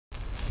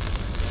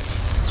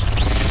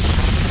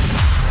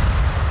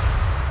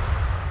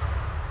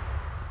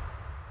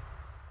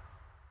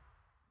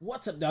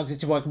What's up, dogs?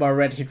 It's your boy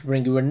Akamarured here to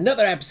bring you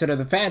another episode of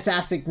the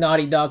fantastic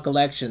Naughty Dog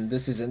Collection.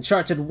 This is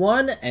Uncharted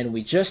 1, and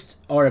we just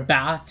are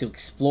about to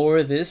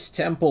explore this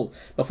temple.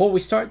 Before we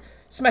start,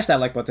 smash that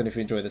like button if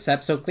you enjoyed this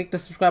episode. Click the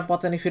subscribe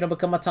button if you don't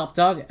become a top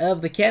dog of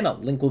the channel.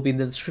 Link will be in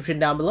the description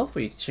down below for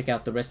you to check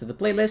out the rest of the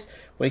playlist,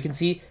 where you can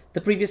see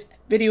the previous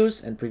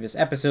videos and previous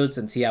episodes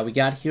and see how we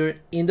got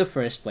here in the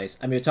first place.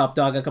 I'm your top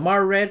dog,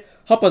 Akamarured.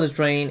 Hop on the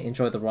train,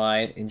 enjoy the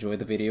ride, enjoy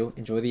the video,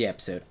 enjoy the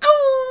episode.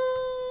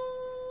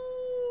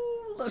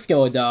 Let's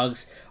go,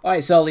 dogs.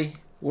 Alright, Sully,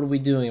 what are we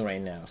doing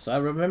right now? So I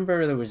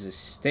remember there was a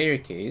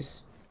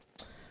staircase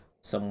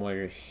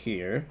somewhere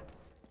here.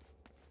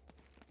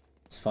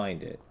 Let's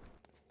find it.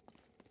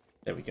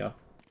 There we go.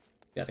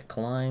 Gotta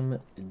climb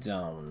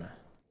down.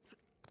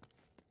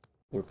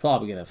 We're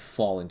probably gonna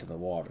fall into the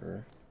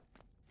water.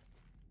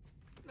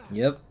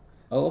 Yep.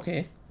 Oh,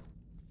 okay.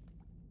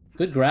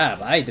 Good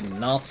grab. I did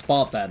not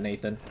spot that,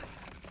 Nathan.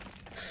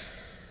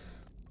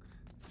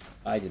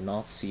 I did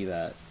not see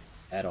that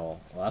at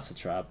all. Well, that's a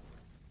trap.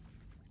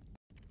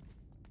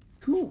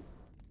 Who?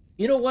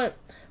 You know what?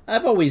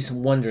 I've always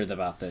wondered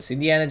about this.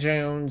 Indiana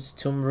Jones,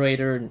 Tomb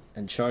Raider,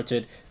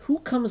 Uncharted. Who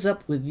comes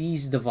up with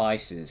these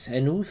devices?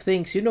 And who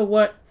thinks, you know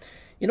what?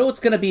 You know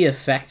what's gonna be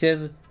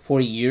effective for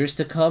years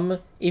to come?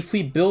 If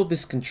we build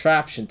this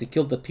contraption to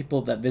kill the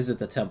people that visit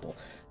the temple.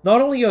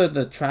 Not only are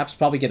the traps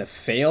probably gonna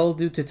fail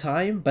due to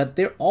time, but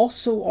there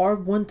also are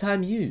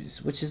one-time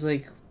use. Which is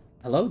like,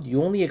 hello? Do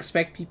you only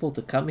expect people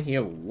to come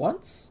here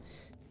once?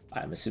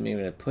 I'm assuming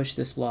we're gonna push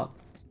this block.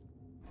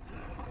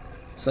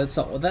 So it's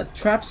that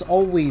traps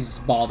always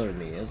bother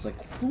me. It's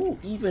like, who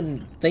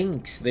even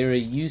thinks they're a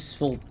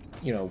useful,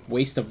 you know,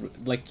 waste of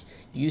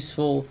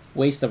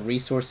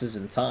resources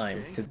and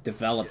time to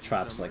develop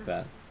traps like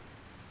that?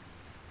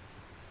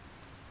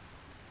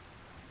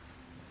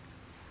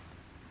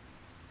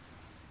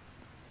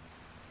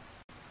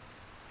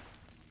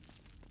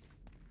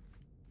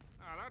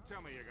 Don't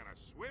tell me you're gonna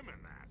swim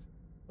in that.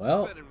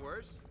 Well,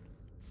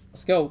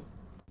 let's go.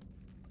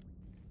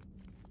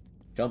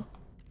 Jump.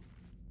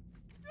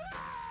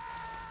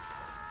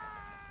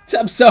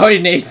 I'm sorry,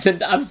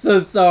 Nathan. I'm so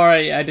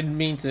sorry. I didn't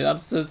mean to. I'm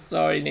so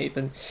sorry,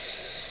 Nathan.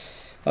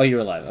 Oh,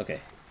 you're alive.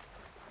 Okay.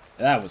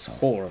 That was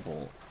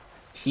horrible.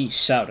 He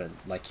shouted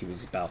like he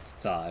was about to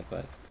die,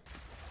 but...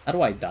 How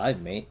do I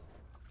dive, mate?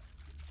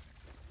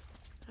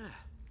 I'm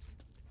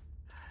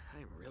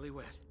really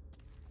wet.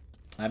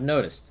 I've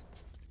noticed.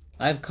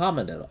 I've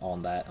commented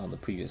on that on the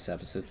previous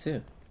episode,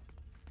 too.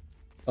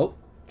 Oh,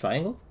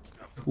 triangle?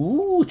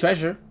 Ooh,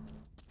 treasure.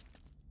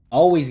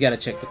 Always gotta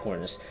check the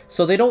corners.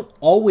 So they don't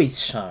always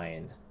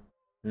shine.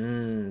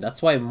 That's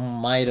why I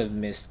might have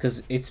missed,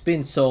 because it's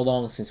been so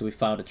long since we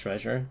found a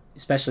treasure,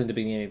 especially in the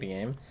beginning of the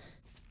game.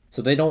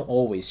 So they don't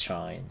always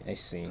shine. I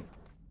see.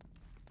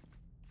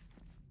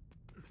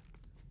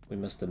 We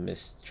must have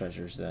missed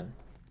treasures then.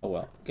 Oh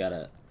well,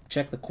 gotta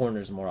check the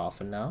corners more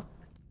often now.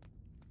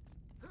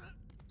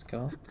 Let's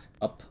go.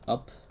 Up,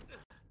 up.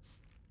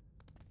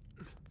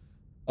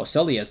 Oh,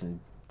 Sully hasn't...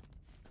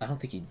 I don't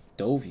think he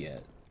dove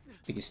yet.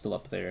 I think he's still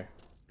up there.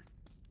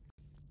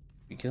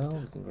 Here we go,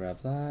 we can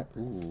grab that.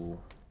 Ooh.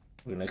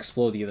 We're gonna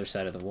explode the other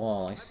side of the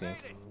wall, I see. On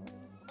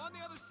the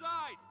other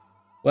side.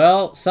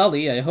 Well,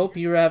 Sully, I hope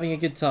you're having a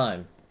good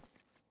time.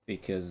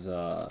 Because,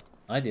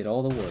 I did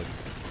all the work.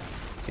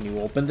 Can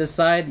you open this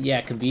side? Yeah,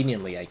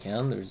 conveniently I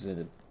can. There's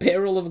a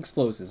barrel of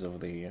explosives over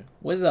there.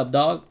 What's up,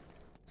 dog?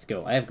 Let's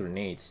go. I have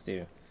grenades,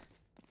 too.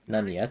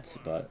 None yet,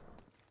 but...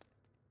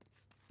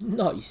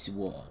 Nice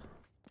one.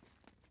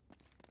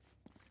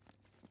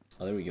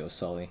 Oh, there we go,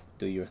 Sully.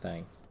 Do your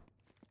thing.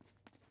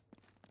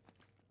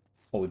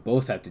 Oh, we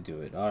both have to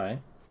do it.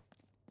 Alright.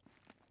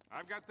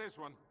 I've got this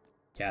one.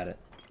 Got it.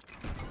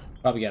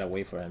 Probably gotta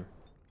wait for him.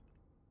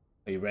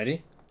 Are you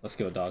ready? Let's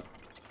go, dog.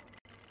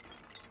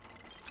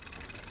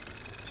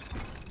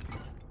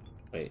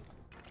 Wait.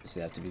 Does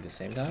it have to be the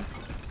same time?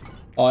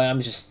 Oh,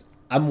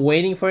 I'm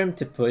waiting for him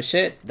to push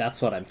it.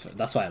 That's why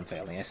I'm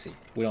failing. I see.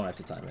 We don't have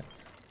to time it.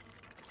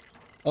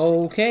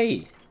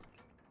 Okay.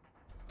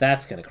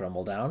 That's gonna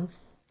crumble down.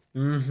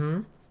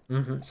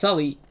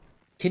 Sully,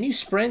 can you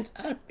sprint?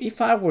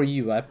 If I were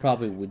you, I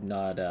probably would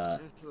not,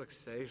 This looks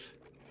safe.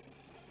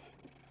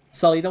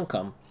 Sully, don't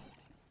come.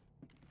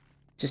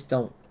 Just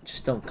don't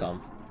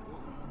come.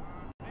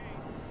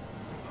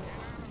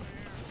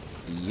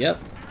 Yep.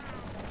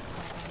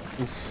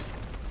 Oof.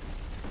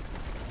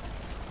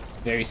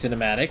 Very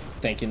cinematic.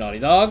 Thank you, Naughty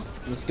Dog.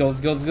 Let's go, let's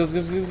go, let's go, let's go,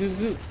 let's go,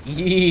 let's go.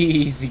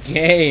 Easy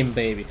game,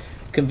 baby.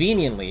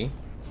 Conveniently,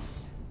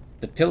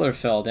 the pillar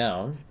fell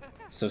down.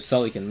 So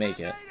Sully can make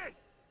it.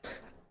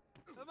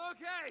 I'm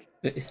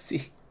okay.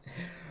 See?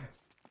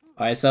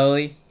 Alright,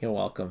 Sully, you're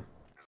welcome.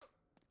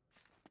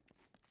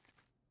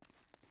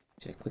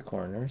 Check the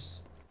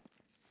corners.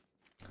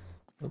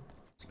 Oop,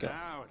 let's go.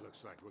 Now it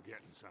looks like we're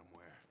getting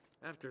somewhere.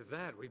 After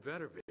that, we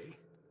better be.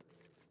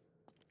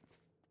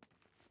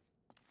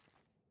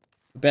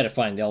 We better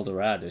find El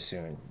Dorado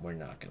soon. We're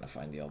not gonna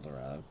find the El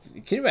Dorado.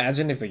 Can you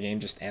imagine if the game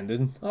just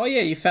ended? Oh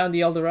yeah, you found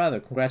the El Dorado.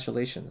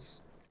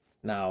 Congratulations.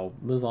 Now,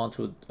 move on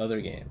to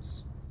other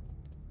games.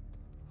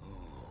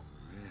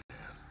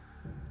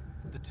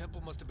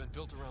 temple must have been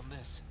built around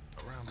this.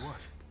 Around what?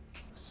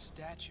 A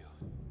statue.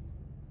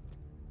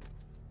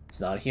 It's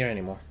not here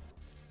anymore.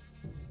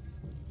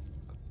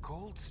 A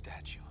gold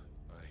statue.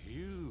 A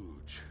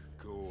huge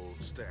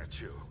gold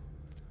statue.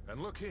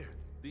 And look here,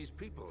 these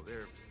people,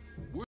 they're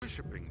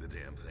worshipping the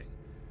damn thing.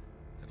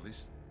 At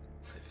least,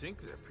 I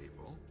think they're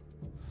people.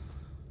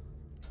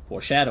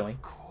 Foreshadowing.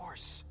 Of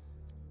course.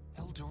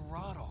 El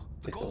Dorado.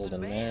 The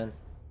golden man.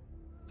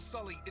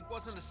 Sully, it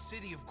wasn't a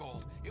city of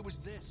gold. It was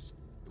this.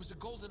 It was a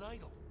golden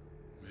idol.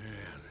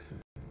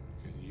 Man,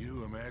 can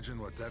you imagine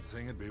what that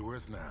thing would be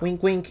worth now?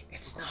 Wink, wink.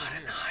 It's not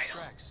an idol.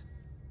 Tracks.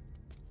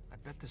 I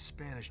bet the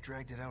Spanish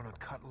dragged it out on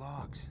cut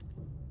logs.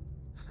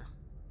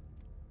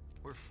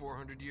 We're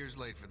 400 years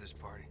late for this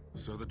party.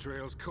 So the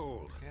trail's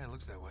cold. Yeah, it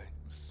looks that way.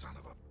 Son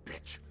of a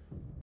bitch.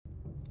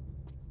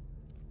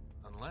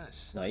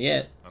 Unless Not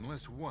yet.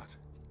 Unless what?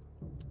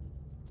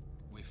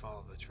 we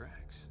follow the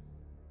tracks.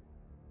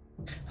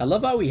 I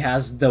love how he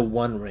has the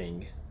one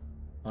ring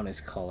on his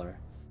collar.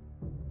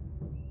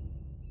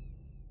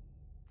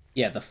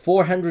 Yeah, the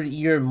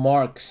 400-year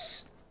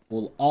marks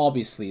will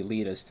obviously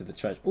lead us to the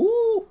treasure.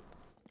 Ooh!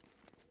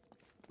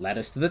 Led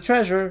us to the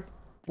treasure.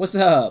 What's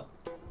up?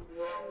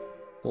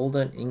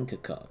 Golden Inca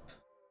Cup.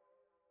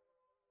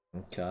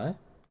 Okay.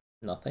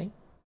 Nothing.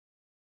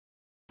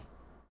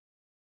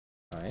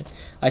 Alright.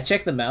 I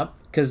checked them out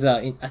because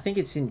I think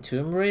it's in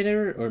Tomb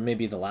Raider or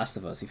maybe The Last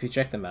of Us. If you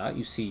check them out,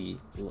 you see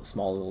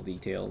small little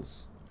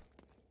details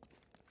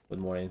with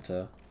more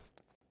info.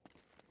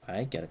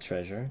 Alright, get a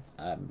treasure.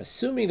 I'm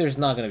assuming there's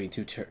not going to be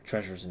two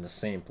treasures in the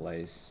same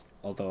place.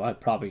 Although I'm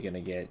probably going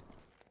to get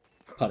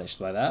punished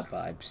by that,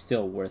 but it's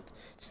still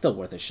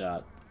worth a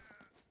shot.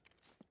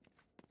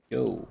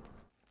 Yo.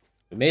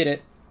 We made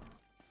it.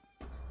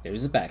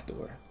 There's the back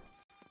door.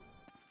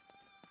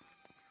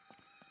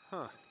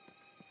 Huh.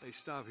 They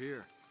stop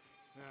here.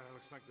 Yeah, it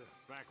looks like the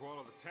back wall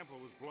of the temple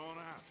was blown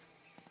out.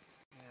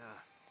 Yeah.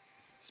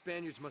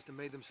 Spaniards must have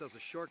made themselves a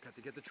shortcut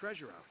to get the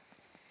treasure out.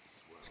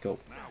 Let's go.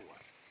 Now what?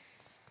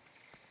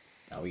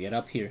 Now we get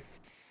up here.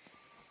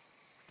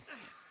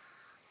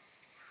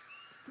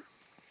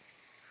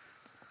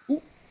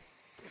 Ooh.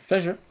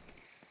 Treasure.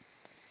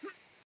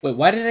 Wait,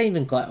 why did I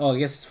even oh, I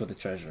guess it's for the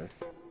treasure.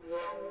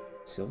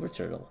 Silver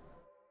turtle.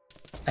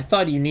 I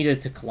thought you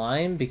needed to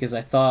climb because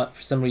I thought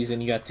for some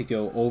reason you had to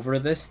go over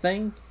this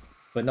thing.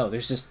 But no,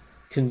 there's just,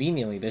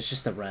 conveniently, there's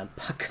just a ramp.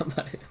 Come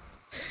on.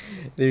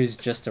 There's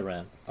just a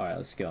ramp. Alright,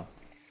 let's go.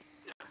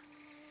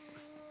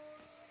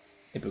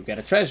 If we get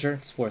a treasure,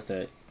 it's worth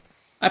it.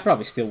 I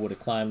probably still would have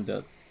climbed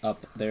up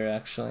there,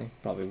 actually.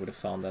 Probably would have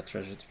found that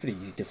treasure. It's pretty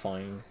easy to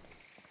find.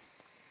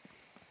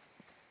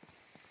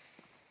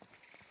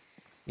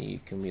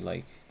 Can we,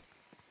 like,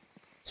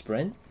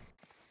 sprint?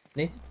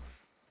 Nathan?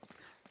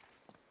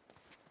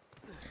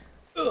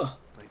 Ugh.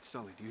 Wait,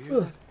 Sully, do you hear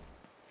that?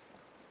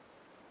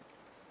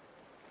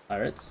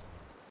 Pirates?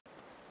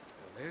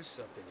 Well, there's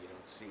something you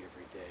don't see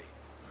every day.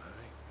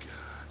 My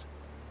God.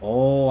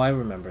 Oh, I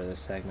remember this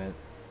segment.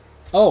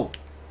 Oh!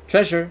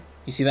 Treasure!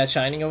 You see that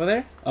shining over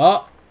there?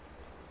 Oh!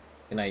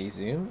 Can I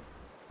zoom?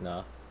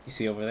 No. You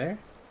see over there?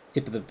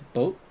 Tip of the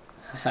boat?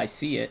 I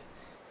see it.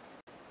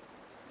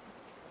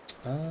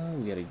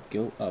 We gotta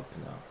go up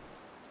now.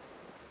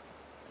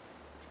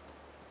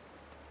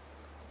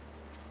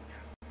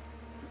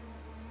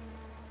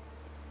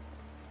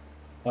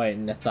 Wait,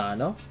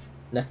 Nathaniel?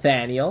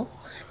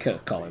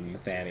 Could call him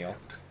Nathaniel.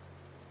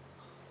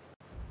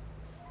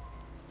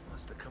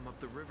 Must have come up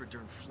the river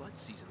during flood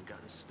season and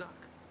gotten stuck.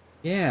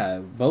 Yeah,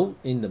 boat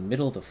in the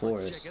middle of the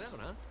forest. Let's check it out,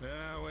 huh?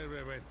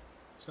 Yeah, wait.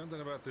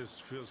 Something about this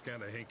feels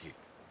kind of hinky.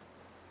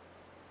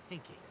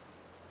 Hinky.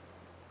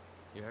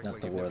 You act Not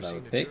like the you've word never I seen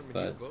would a pick, German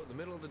but U-boat in the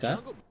middle of the okay.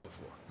 jungle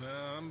before.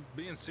 I'm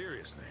being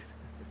serious,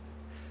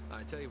 Nate.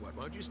 I tell you what,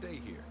 why don't you stay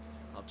here?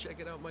 I'll check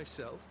it out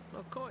myself.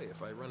 I'll call you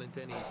if I run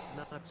into any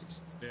Nazis.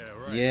 Yeah,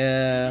 right.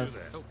 Yeah. Do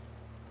that. Oh,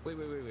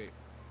 wait.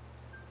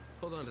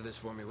 Hold on to this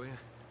for me, will you?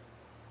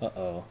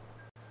 Uh-oh.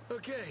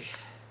 Okay.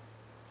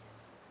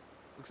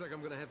 Looks like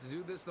I'm gonna have to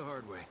do this the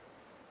hard way.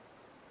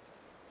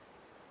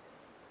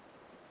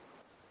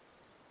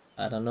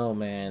 I don't know,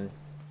 man.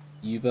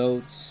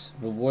 U-boats,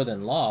 reward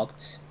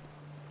unlocked.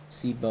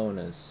 See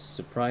bonus,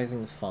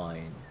 surprising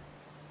find.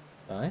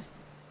 Okay.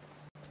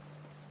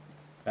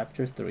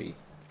 Chapter 3.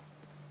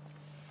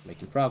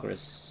 Making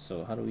progress.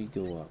 So how do we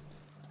go up?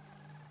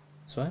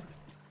 This way?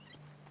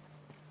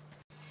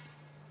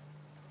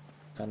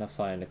 Trying to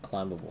find a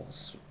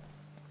climbables.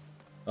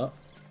 Oh.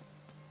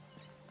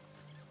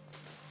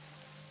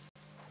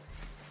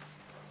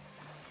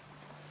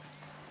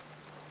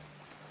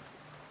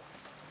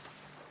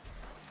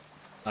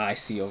 I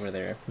see over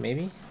there,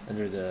 maybe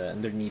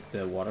underneath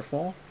the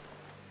waterfall.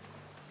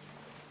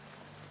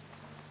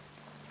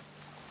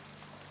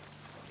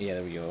 Yeah,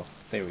 there we go.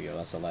 There we go.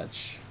 That's a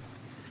ledge.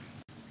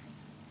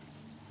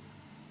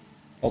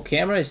 Oh,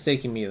 camera is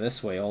taking me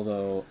this way.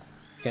 Although,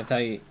 can't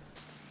I?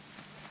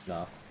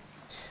 No.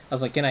 I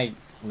was like, can I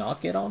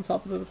not get on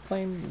top of the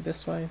plane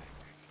this way?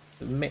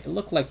 It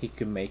looked like he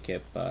could make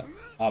it, but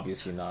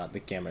obviously not. The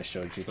camera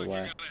showed you the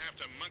way.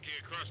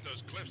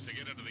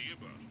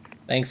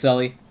 Thanks,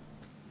 Ellie.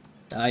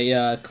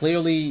 I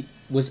clearly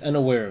was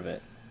unaware of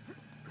it.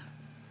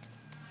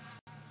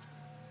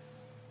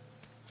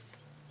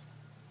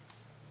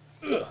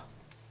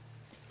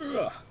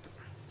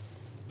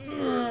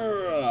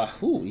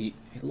 Ooh, it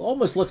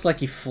almost looks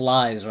like he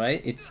flies,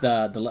 right? It's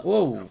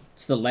whoa,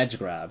 it's the ledge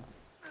grab.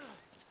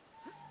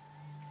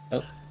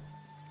 Oh.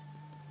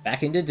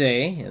 Back in the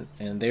day,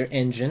 and their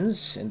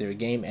engines, and their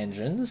game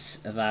engines,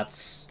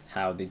 that's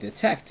how they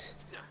detect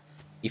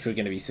if you're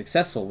going to be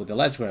successful with the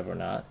ledge grab or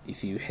not.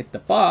 If you hit the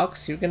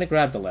box, you're going to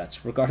grab the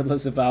ledge,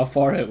 regardless of how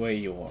far away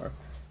you are,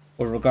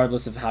 or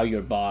regardless of how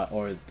your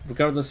or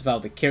regardless of how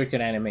the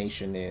character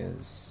animation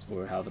is,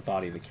 or how the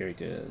body of the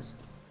character is.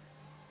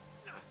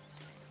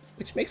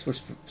 Which makes for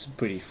some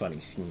pretty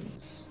funny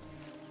scenes.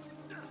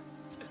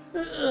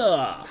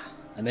 Ugh.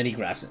 And then he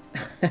grabs it.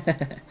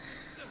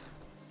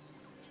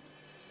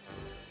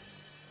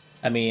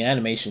 I mean,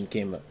 animation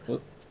came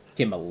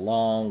a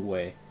long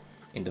way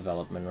in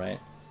development, right?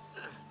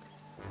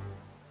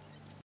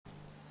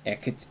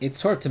 Heck,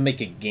 it's hard to make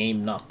a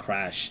game not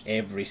crash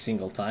every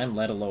single time,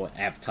 let alone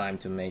have time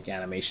to make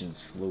animations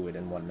fluid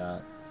and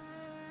whatnot.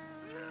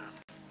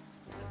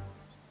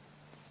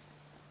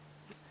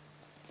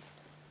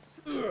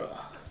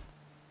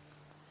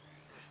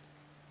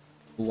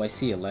 Ooh, I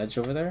see a ledge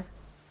over there.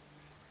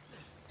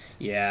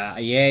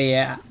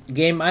 Yeah.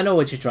 Game, I know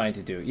what you're trying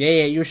to do.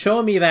 Yeah, you're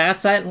showing me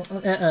that side.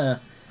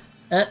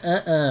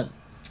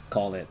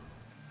 Call it.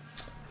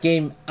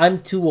 Game,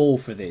 I'm too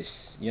old for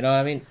this. You know what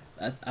I mean?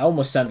 I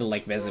almost sounded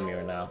like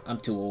Vesemir now. I'm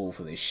too old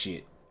for this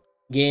shit.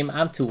 Game,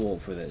 I'm too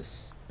old for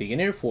this.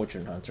 Beginner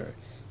Fortune Hunter.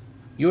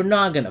 You're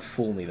not gonna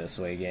fool me this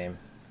way, game.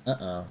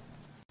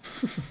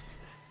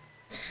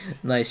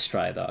 Nice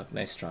try, dog.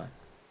 Nice try.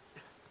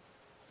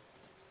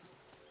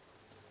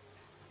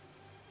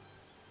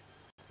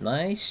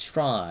 Nice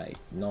try,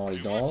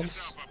 naughty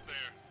dogs.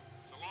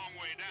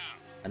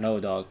 I know,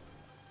 dog.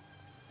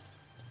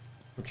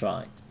 I'm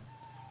trying.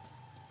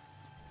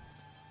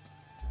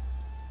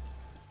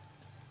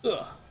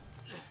 Ugh.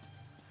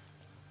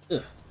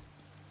 Ugh.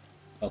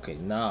 Okay,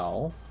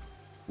 now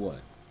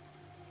what?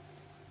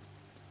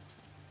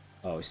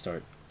 Oh, we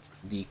start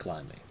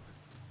declimbing.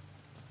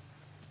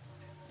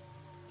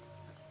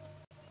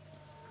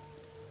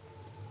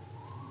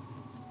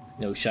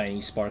 No shiny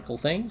sparkle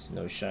things.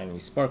 No shiny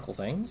sparkle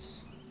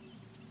things.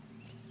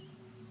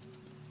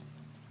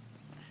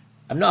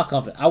 I'm not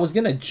confident. I was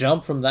gonna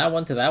jump from that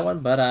one to that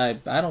one, but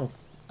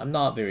I'm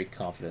not very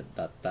confident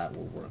that that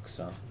will work.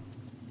 So,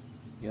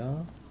 yeah.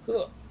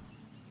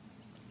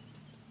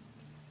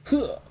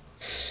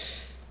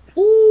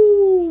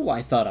 Ooh,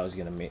 I thought I was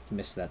gonna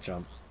miss that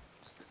jump.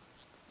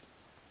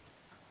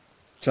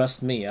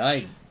 Trust me,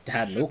 I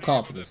had no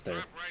confidence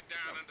there.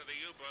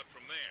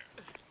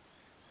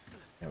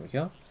 There we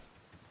go.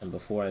 And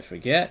before I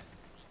forget,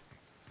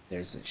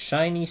 there's a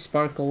shiny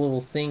sparkle little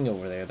thing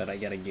over there that I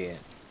gotta get.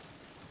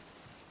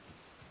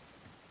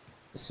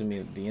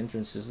 Assuming the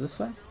entrance is this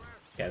way?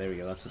 Yeah, there we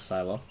go, that's the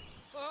silo.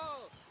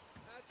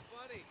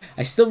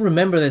 I still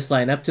remember this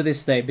line up to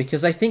this day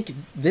because I think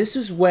this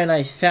is when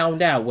I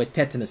found out what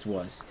tetanus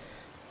was.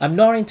 I'm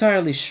not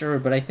entirely sure,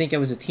 but I think I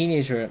was a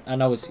teenager,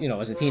 and I was, you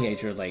know, as a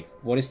teenager, like,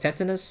 what is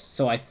tetanus?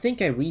 So I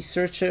think I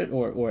researched it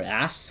or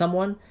asked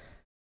someone.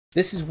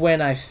 This is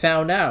when I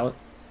found out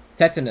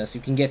tetanus.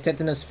 You can get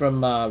tetanus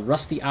from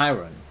rusty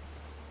iron.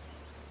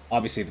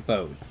 Obviously the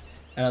bone.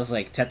 And I was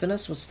like,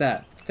 tetanus? What's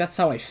that? That's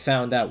how I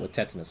found out what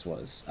tetanus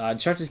was.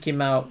 Uncharted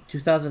came out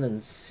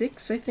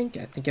 2006, I think.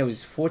 I think I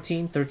was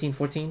 13,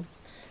 14.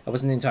 I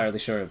wasn't entirely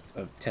sure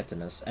of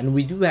tetanus. And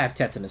we do have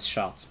tetanus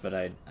shots, but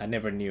I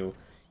never knew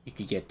you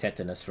could get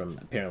tetanus from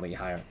apparently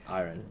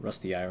iron,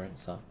 rusty iron,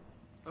 so.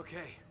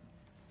 Okay.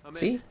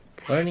 See?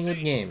 Learning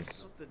with games.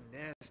 Something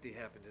nasty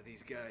happened to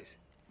these guys.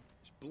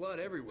 There's blood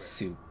everywhere.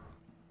 Soup.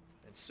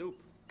 And soup.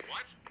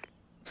 What?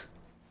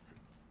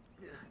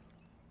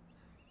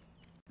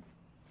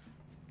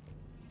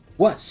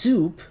 What,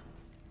 soup?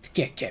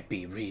 Can't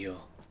be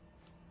real.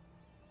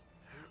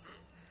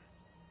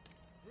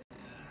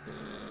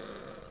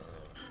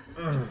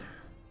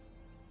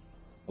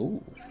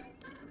 Ooh.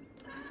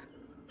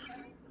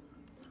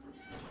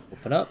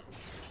 Open up.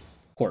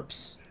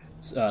 Corpse.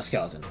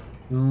 Skeleton.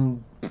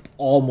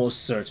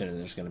 Almost certain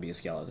there's gonna be a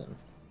skeleton.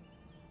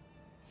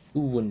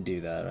 Who wouldn't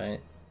do that, right?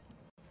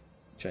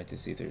 Trying to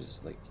see if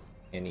there's like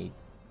any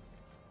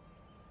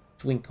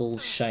twinkle,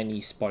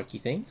 shiny, sparky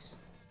things.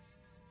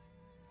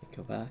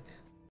 Go back.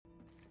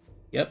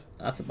 Yep,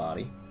 that's a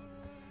body.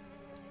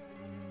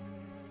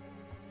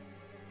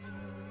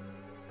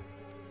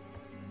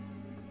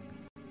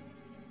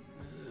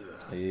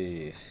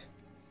 Ugh.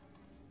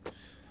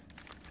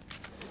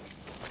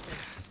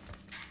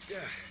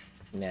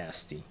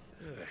 Nasty.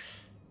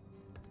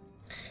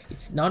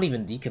 It's not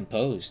even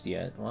decomposed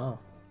yet. Wow.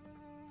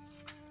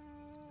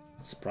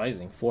 That's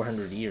surprising.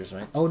 400 years,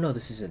 right? Oh no,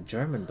 this is a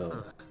German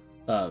boat.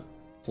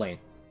 Plane.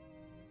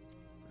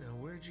 Now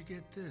where'd Where'd you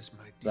get this,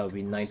 my That would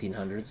be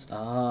 1900s.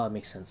 Ah,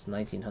 makes sense.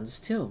 1900s.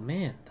 Still,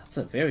 man, that's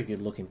a very good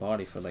looking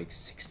body for like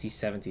 60,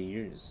 70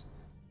 years.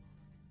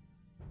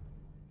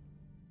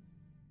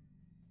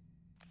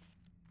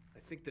 I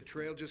think the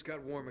trail just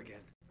got warm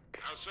again.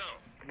 How so?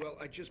 Well,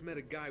 I just met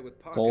a guy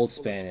with pockets Gold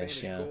full Spanish, of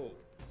Spanish yeah. gold.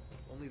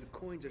 Only the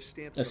coins are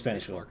stamped A with a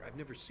Spanish mint gold. mark I've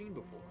never seen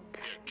before.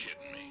 You're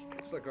kidding me.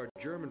 Looks like our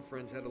German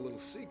friends had a little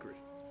secret.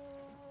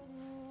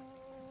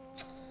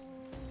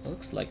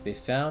 Looks like they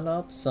found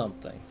out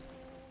something.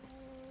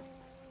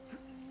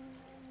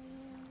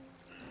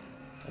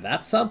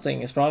 That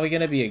something is probably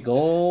gonna be a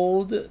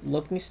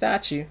gold-looking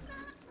statue.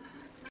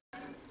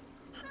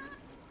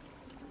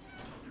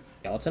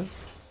 Skeleton?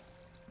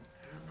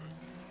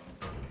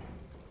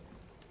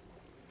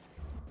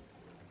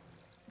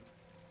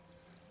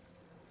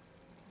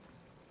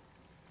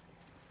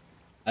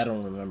 I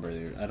don't remember,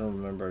 dude. I don't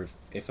remember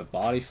if a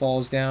body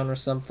falls down or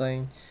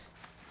something.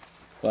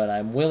 But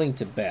I'm willing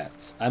to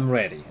bet. I'm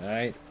ready,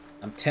 alright?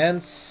 I'm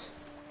tense.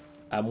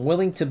 I'm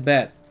willing to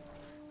bet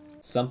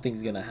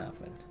something's gonna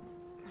happen.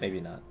 Maybe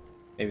not.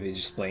 Maybe they're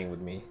just playing with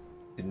me.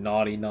 The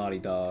naughty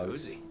dogs.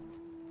 Cozy.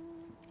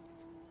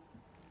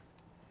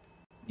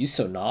 You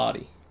so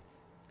naughty.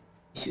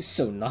 You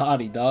so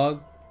naughty,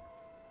 dog.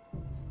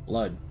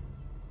 Blood.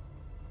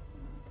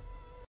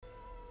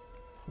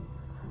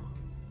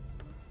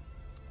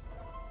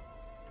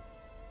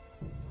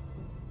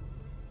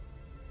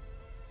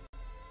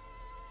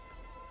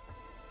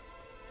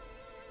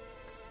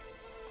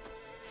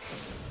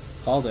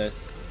 Called it.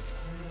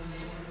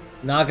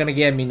 Not gonna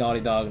get me, Naughty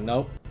Dog.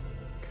 Nope.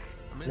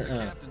 I'm in the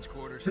captain's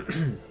quarters.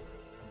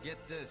 Get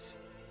this.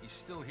 He's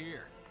still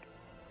here.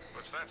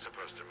 What's that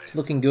supposed to mean? It's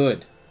looking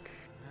good.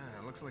 Yeah,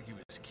 it looks like he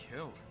was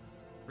killed.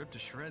 Ripped to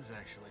shreds,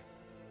 actually.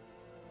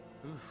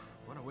 Oof,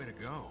 what a way to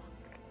go.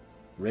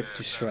 Ripped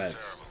to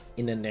shreds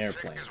in an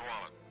airplane. Take his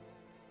wallet.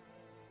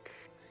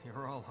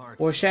 You're all hearts.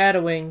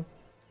 Foreshadowing.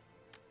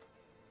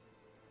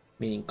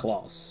 Meaning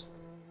claws,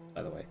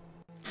 by the way.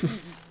 I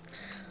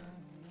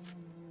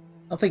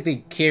don't think they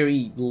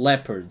carry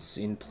leopards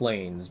in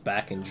planes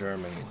back in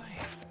Germany.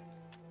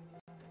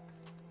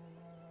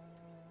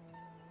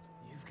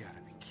 You've got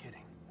to be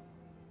kidding.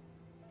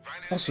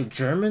 Also,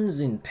 Germans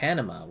in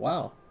Panama.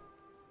 Wow.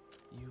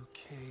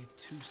 UK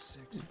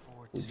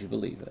 2642. Would you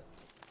believe it?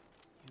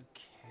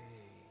 UK.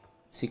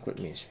 Secret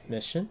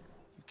mission?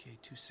 UK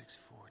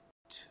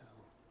 2642.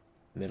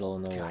 Middle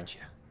of nowhere. Gotcha.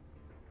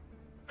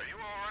 Are you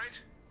alright?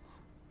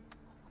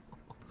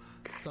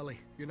 Sully,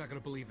 you're not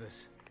gonna believe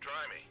this. Try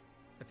me.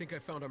 I think I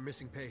found our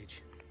missing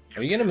page.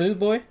 Are you gonna move,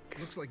 boy?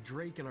 Looks like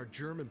Drake and our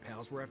German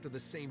pals were after the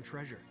same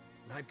treasure.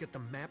 And I've got the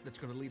map that's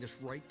gonna lead us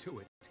right to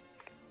it.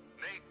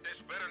 Nate, this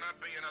better not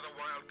be another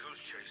wild goose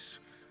chase.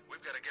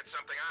 We've got to get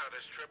something out of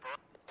this trip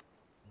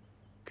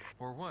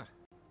Or what?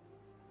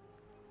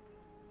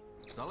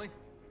 Sully?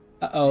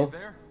 Uh-oh. You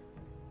there?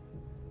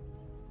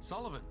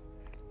 Sullivan?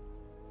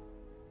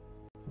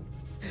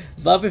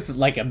 Love if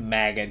like a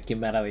maggot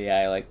came out of the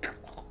eye, like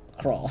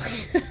crawl.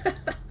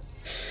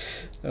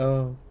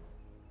 Oh.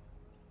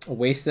 A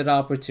wasted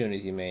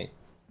opportunity, mate.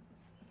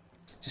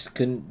 Just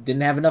didn't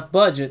have enough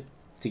budget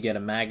to get a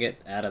maggot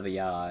out of the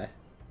eye.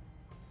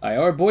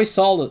 Our boy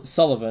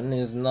Sullivan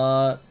is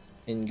not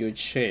in good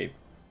shape,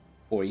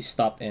 or he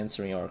stopped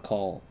answering our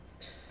call.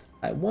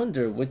 I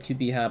wonder what could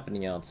be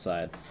happening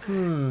outside.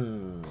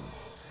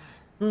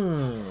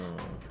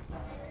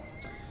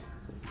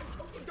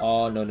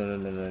 Oh,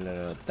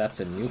 no. That's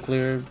a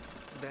nuclear.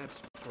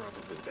 That's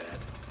probably bad.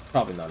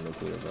 Probably not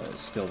nuclear, but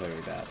it's still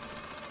very bad.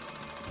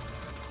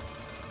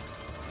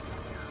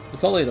 We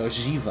call it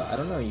ogiva. I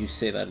don't know how you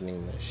say that in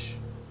English.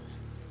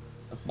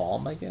 A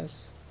bomb, I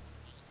guess?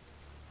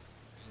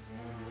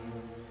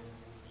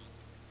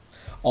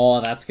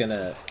 Oh, that's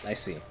gonna... I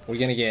see. We're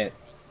gonna get...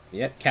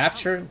 Yep,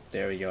 captured.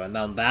 There we go. And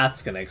now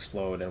that's gonna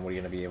explode and we're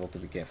gonna be able to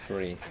get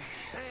free.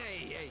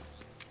 Hey!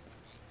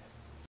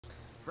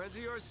 Friends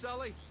of yours,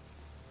 Sully?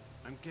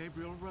 I'm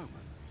Gabriel Roman.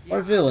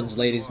 Our villains,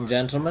 ladies and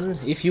gentlemen.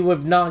 If you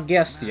have not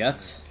guessed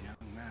yet,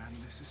 Young man,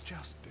 this is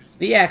just business.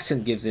 the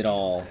accent gives it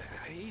all.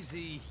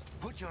 Easy.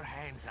 Put your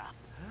hands up.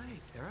 Hi,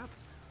 they're up.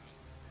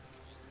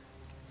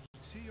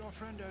 See, your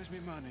friend owes me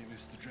money,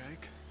 Mr.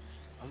 Drake.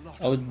 A lot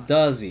Oh, of money.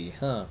 does he?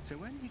 Huh. So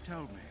when he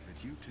told me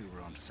that you two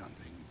were onto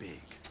something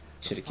big,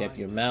 Should have kept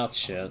your the mouth find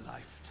shut. of a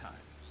lifetime,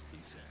 he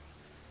said.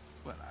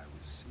 Well, I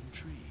was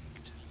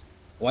intrigued.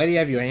 Why do you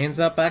have your hands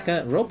up,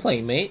 Aka?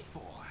 Role-playing, mate.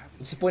 Before, haven't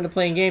What's the point of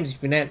playing games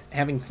if you're not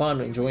having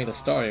fun enjoying the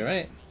story,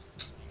 right?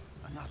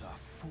 another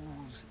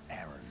fool's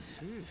errand.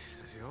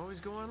 Jeez, does he always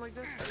go on like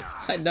this?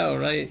 I know,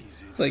 right?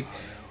 It's like,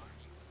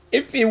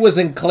 if it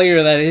wasn't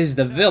clear that he's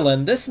the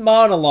villain, this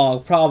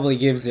monologue probably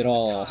gives it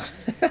all.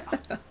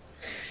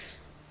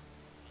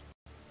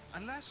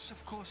 Unless,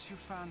 of course, you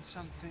found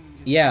something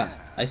in Yeah, there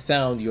I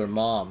found your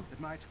mom. that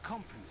might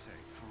compensate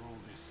for all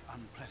this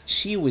unpleasant.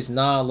 She was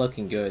not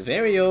looking good.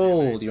 Very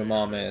old, your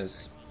mom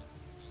is.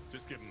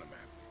 Just give him the map.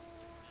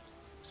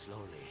 Slowly.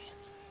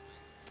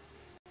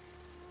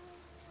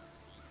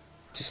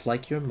 Just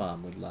like your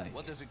mom would like.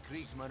 What does a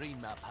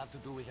Kriegsmarine map have to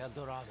do with El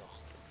Dorado?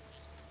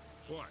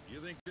 What, you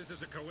think this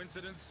is a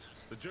coincidence?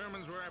 The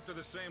Germans were after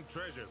the same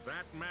treasure.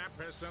 That map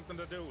has something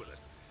to do with it.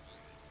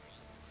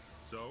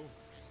 So,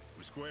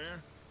 we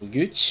square?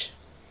 Gooch.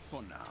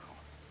 For now.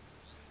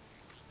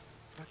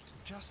 But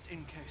just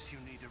in case you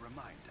need a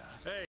reminder.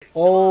 Hey!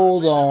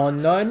 Hold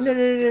on.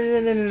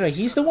 No.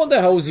 He's the one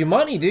that owes you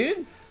money,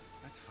 dude.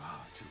 That's far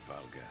too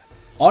vulgar.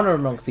 Honor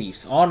among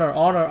thieves. Honor.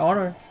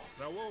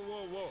 Now,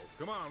 whoa.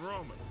 Come on,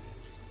 Roman.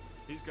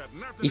 He's got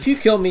nothing. If you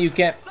kill me, you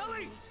can't...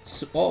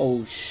 So, oh,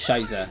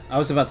 shiza. I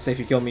was about to say if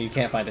you kill me, you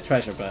can't find the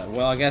treasure, but,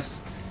 well, I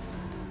guess...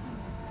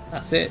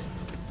 That's it.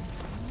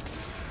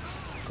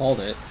 Called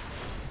it.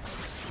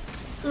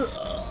 Ugh.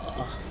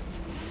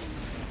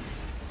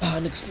 Ah,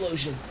 an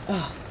explosion.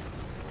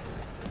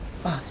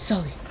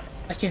 Sully.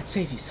 I can't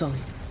save you, Sully.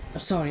 I'm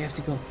sorry, I have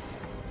to go.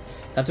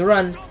 Time to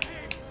run.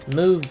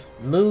 Move.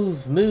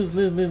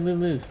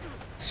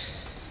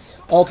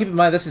 Oh, keep in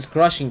mind, this is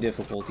crushing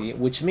difficulty,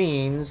 which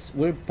means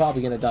we're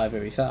probably gonna die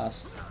very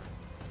fast.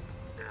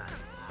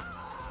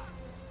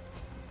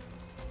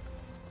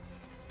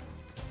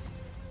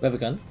 We have a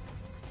gun?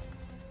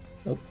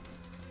 Nope.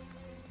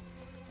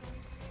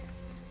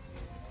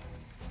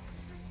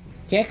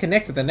 Can't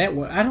connect to the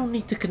network. I don't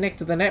need to connect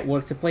to the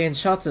network to play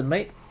Uncharted,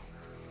 mate.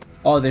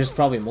 Oh, there's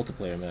probably a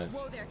multiplayer, man.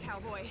 Whoa there,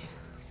 cowboy.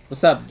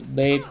 What's up,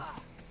 babe?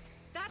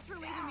 That's for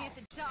leaving me at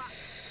the dock.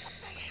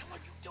 What the hell are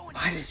you doing?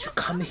 Why did you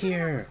come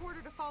here?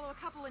 To follow a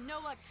couple of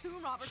no-luck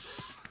tomb robbers.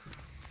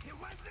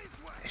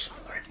 There's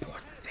more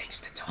important things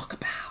to talk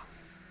about.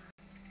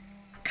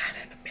 We're kind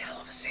of in the middle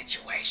of a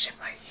situation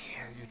right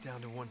here. You're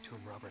down to one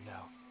tomb robber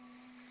now.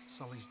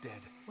 Sully's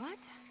dead. What?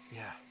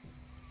 Yeah.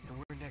 And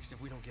we're next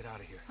if we don't get out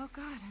of here. Oh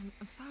God,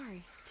 I'm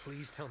sorry.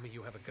 Please tell me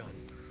you have a gun.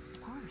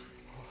 Of course.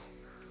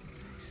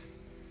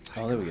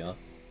 Oh, there we go.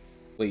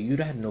 Wait, you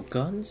had no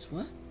guns?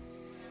 What?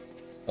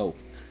 Oh.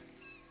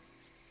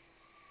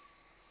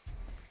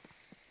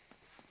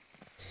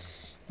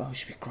 Bro, we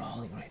should be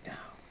crawling right now.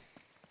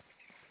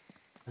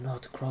 I know how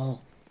to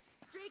crawl.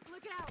 Drake,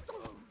 look out!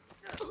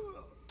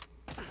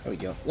 There we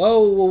go.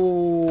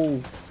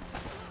 Whoa!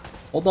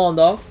 Hold on,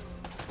 dog.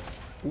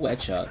 Ooh,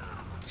 headshot.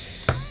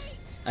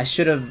 I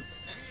should have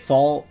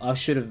fall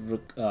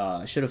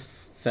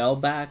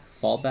back,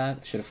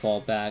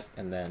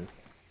 and then...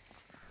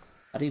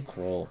 How do you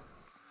crawl?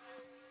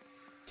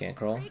 Can't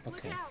crawl?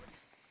 Okay.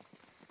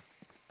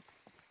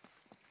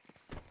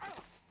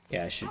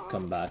 Yeah, I should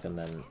come back and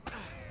then...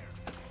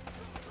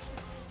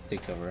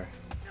 take cover.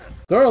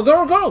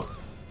 Girl!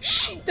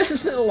 She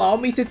doesn't allow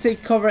me to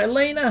take cover,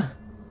 Elena!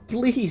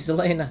 Please,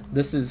 Elena.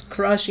 This is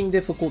crushing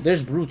difficult.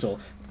 There's Brutal.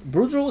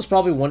 Brutal is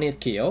probably 1-hit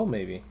KO,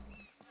 maybe.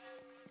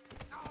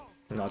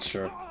 I'm not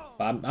sure.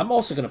 But I'm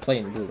also gonna play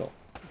in Brutal.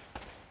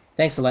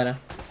 Thanks, Elena.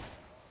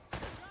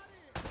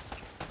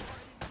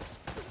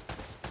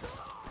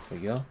 There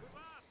we go.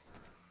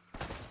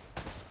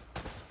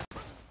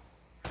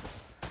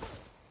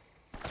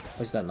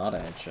 Why is that not a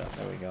headshot?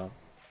 There we go.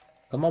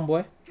 Come on,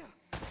 boy.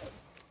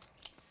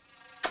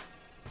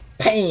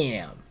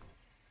 Bam!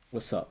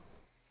 What's up?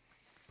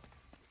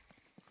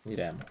 Need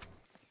ammo.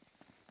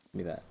 Give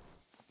me that.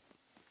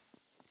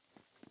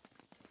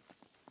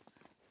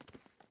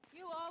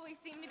 You always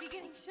seem to be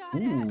getting shot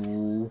at.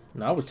 Ooh,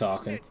 now we're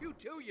talking. You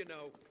too, you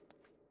know.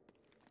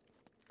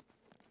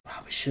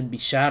 Probably shouldn't be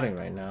shouting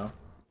right now.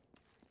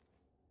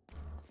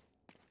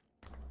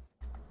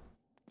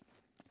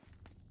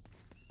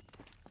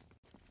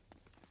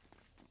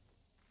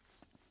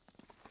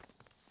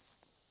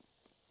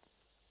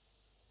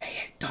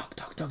 Hey, dog.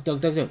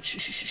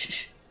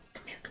 Shh.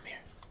 Come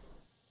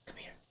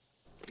here.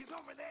 He's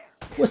over there.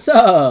 What's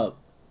up?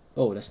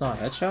 Oh, that's not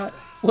a headshot?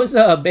 What's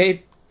up,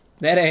 babe?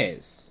 That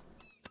is.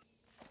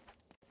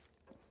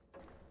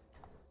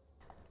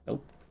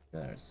 Nope.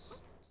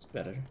 It's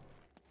better.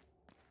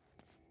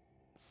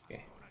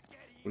 Okay.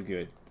 We're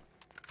good.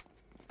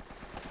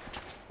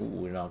 Ooh,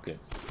 we're not good.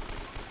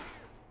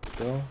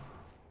 Go.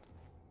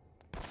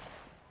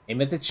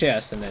 Aim at the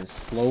chest and then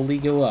slowly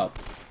go up.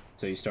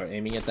 So you start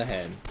aiming at the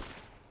head.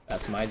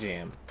 That's my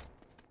jam.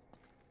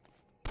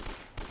 There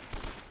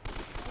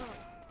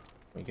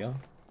we go.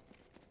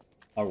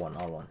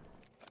 R1.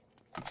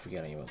 Keep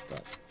forgetting about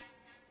that.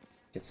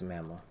 Get some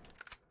ammo.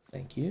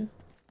 Thank you.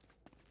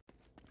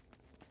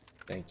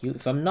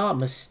 If I'm not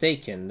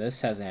mistaken,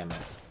 this has ammo.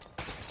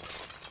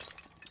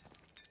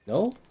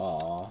 No?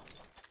 Aw.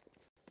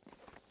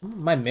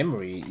 My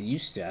memory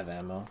used to have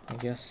ammo, I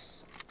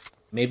guess.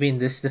 Maybe in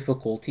this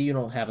difficulty you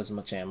don't have as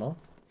much ammo.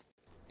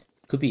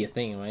 Could be a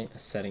thing, right? A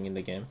setting in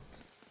the game.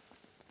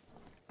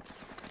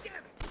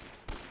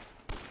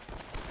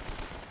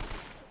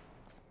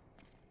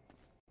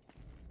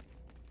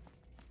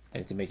 I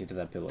need to make it to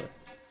that pillar.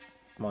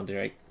 Come on,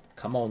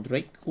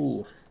 Drake.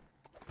 Ooh.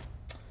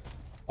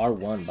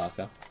 R1,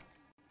 Baka.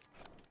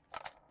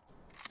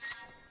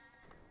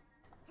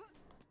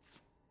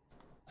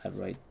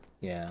 Right?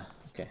 Yeah,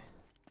 okay.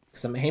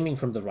 Because I'm aiming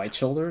from the right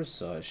shoulder,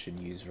 so I should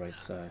use right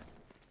side.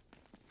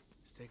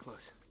 Stay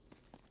close.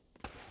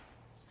 There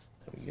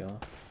we go.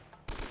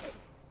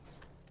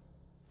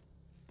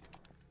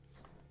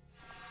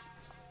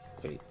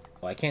 Wait.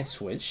 Oh, I can't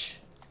switch.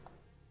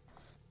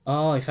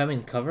 Oh, if I'm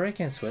in cover, I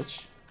can't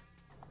switch.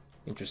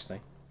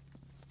 Interesting.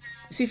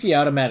 See if he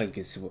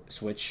automatically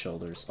switch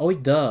shoulders. Oh, he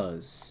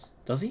does.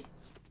 Does he?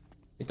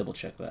 Let me double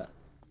check that.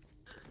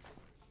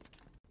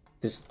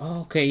 This.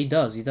 Oh, okay, he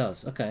does. He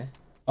does. Okay.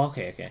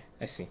 Okay, okay.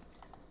 I see.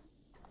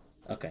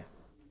 Okay.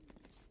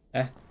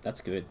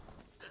 That's good.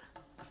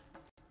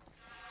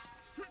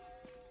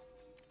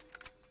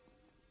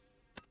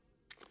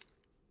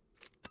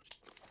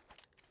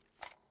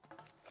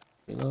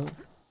 Reload.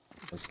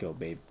 Let's go,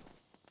 babe.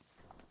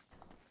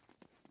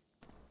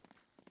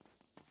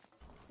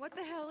 What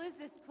the hell is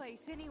this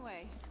place,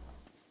 anyway?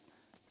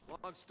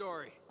 Long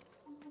story.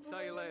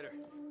 Tell you later.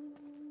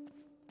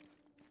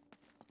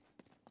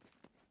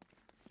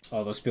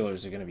 Oh, those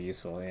pillars are gonna be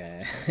useful,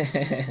 yeah.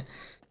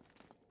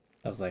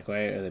 I was like,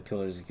 why are the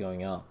pillars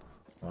going up?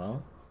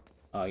 Well,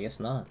 oh, I guess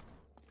not.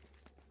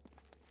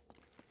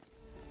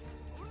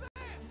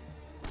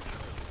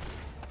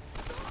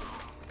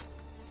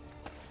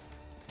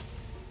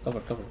 Cover,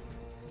 cover.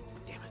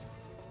 Damn it.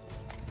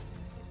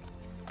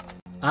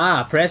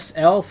 Ah, press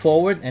L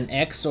forward and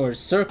X or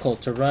circle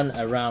to run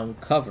around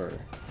cover.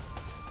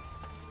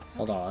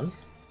 Hold on.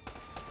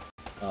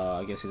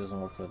 I guess it doesn't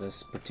work for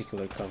this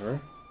particular cover.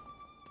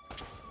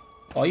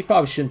 Oh, you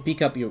probably shouldn't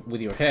peek up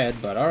with your head,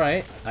 but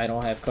alright. I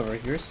don't have cover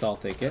here, so I'll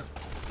take it.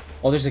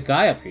 Oh, there's a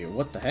guy up here.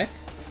 What the heck?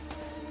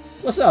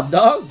 What's up,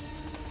 dog?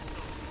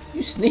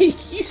 You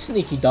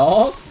sneaky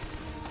dog.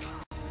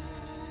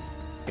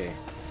 Okay.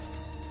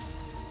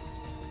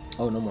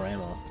 Oh, no more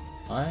ammo.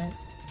 Alright.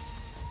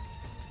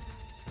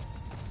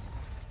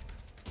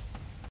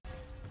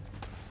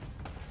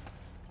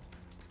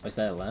 Was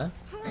that a lamp?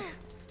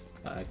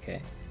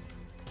 Okay.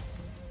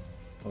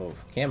 Oh,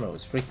 camera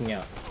was freaking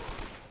out.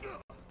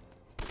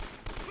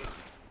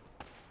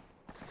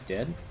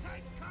 Dead?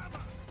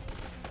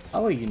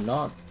 How are you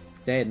not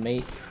dead,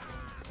 mate?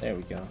 There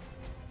we go.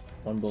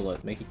 One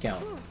bullet, make it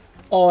count.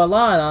 Oh,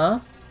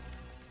 Elena!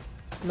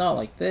 Not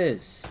like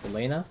this.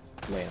 Elena?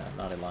 Elena,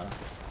 not Elena.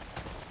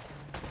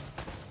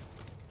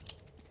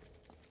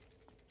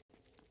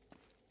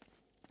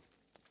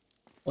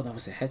 Oh, that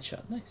was a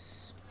headshot.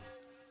 Nice.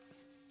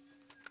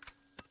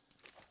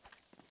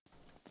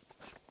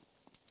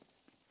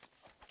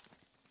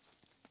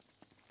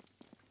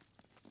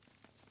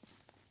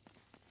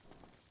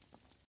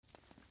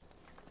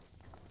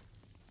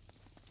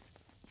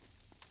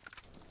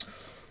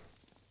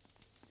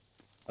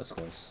 That's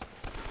close.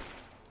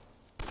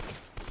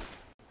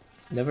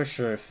 Never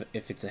sure if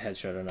it's a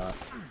headshot or not.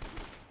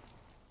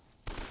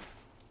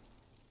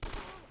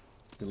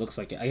 It looks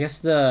like it. I guess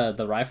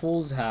the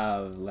rifles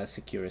have less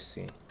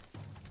accuracy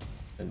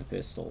than the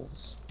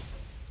pistols.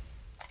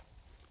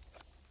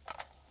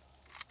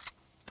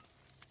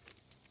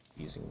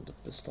 Using the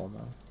pistol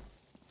now.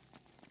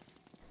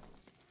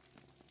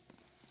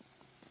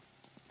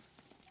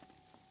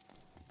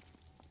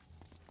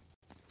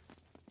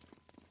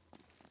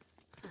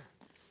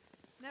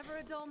 Never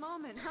a dull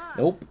moment, huh?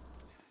 Nope.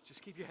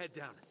 Just keep your head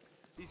down.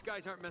 These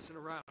guys aren't messing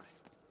around.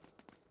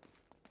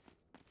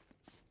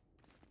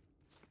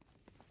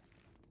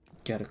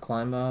 Gotta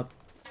climb up.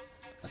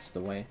 That's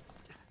the way.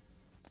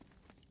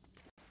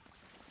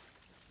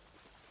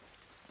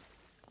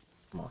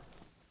 Come on.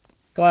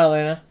 Come on,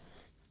 Elena.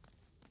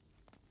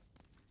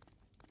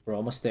 We're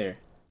almost there.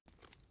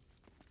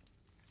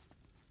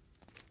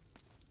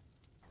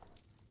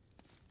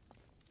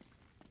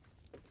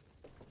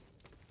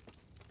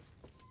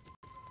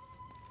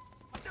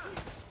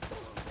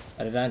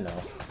 How did I know?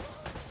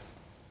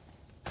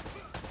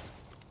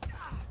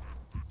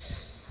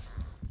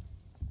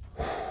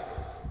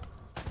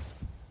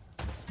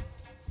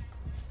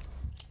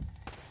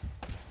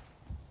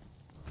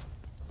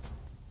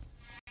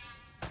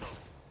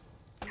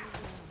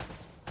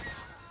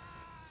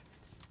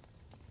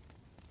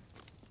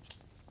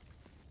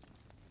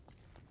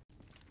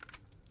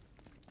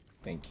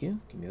 Thank you.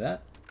 Give me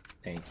that.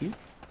 Thank you.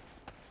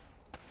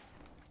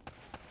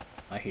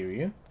 I hear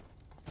you.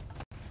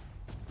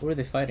 Who are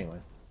they fighting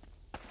with?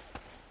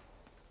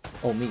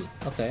 Oh, me.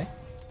 Okay.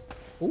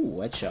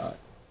 Ooh, headshot.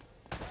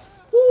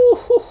 Ooh,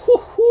 hoo, hoo,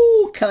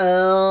 hoo.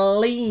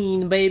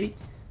 Clean, baby.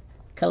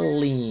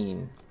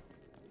 Clean.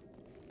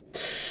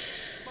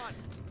 Come on,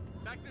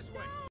 back this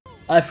way.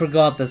 I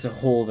forgot there's a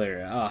hole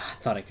there. Ah, I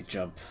thought I could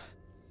jump.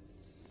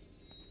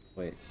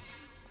 Wait.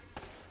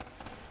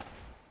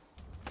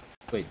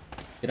 Wait,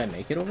 did I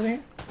make it over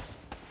here?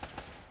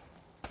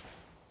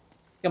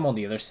 I'm on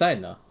the other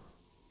side now.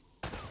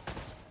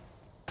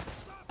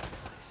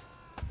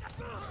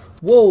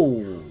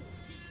 Whoa!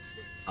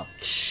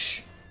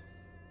 Ouch.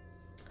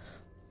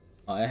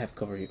 Oh, I have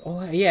cover here.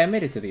 Oh, yeah, I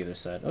made it to the other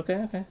side. Okay,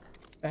 okay.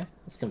 Okay,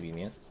 that's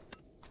convenient.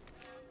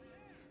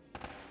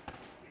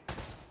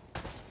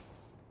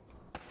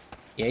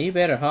 Yeah, you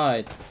better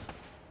hide.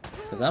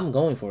 Because I'm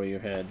going for your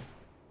head.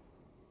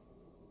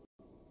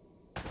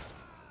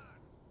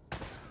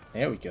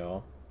 There we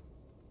go.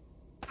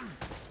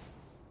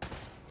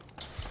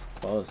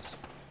 Close.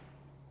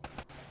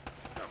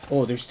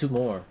 Oh, there's two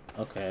more.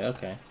 Okay,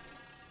 okay.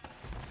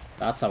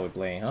 That's how we're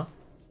playing, huh?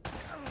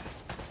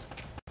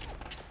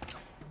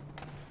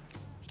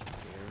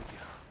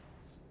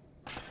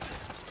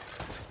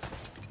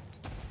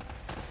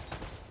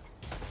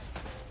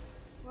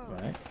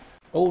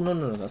 Oh, no,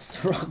 no, no, that's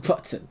the wrong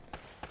button.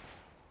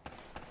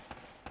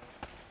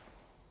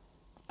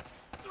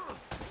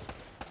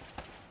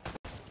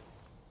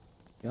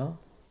 Yeah.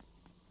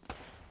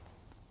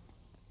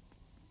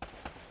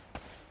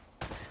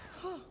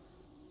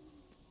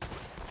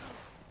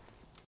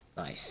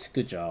 Nice.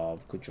 Good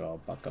job,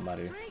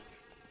 Akamaru.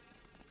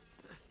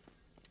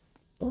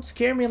 Don't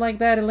scare me like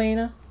that,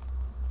 Elena.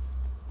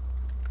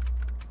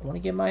 I want to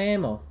get my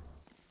ammo.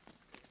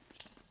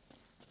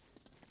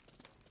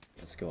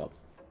 Let's go up.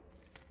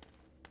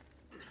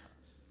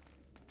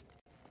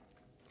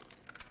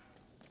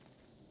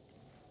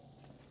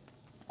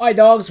 Alright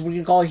dogs, we're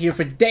gonna call it here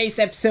for today's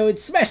episode.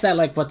 Smash that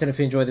like button if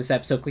you enjoyed this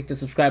episode. Click the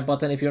subscribe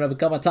button if you want to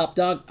become a top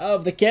dog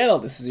of the channel.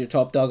 This is your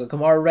top dog,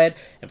 Akamarured.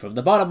 And from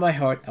the bottom of my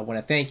heart, I want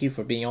to thank you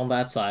for being on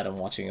that side and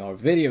watching our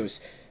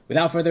videos.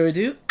 Without further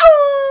ado,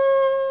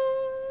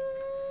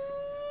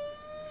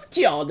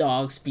 y'all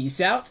dogs, peace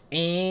out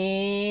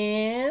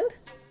and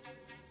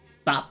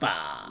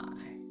bye-bye.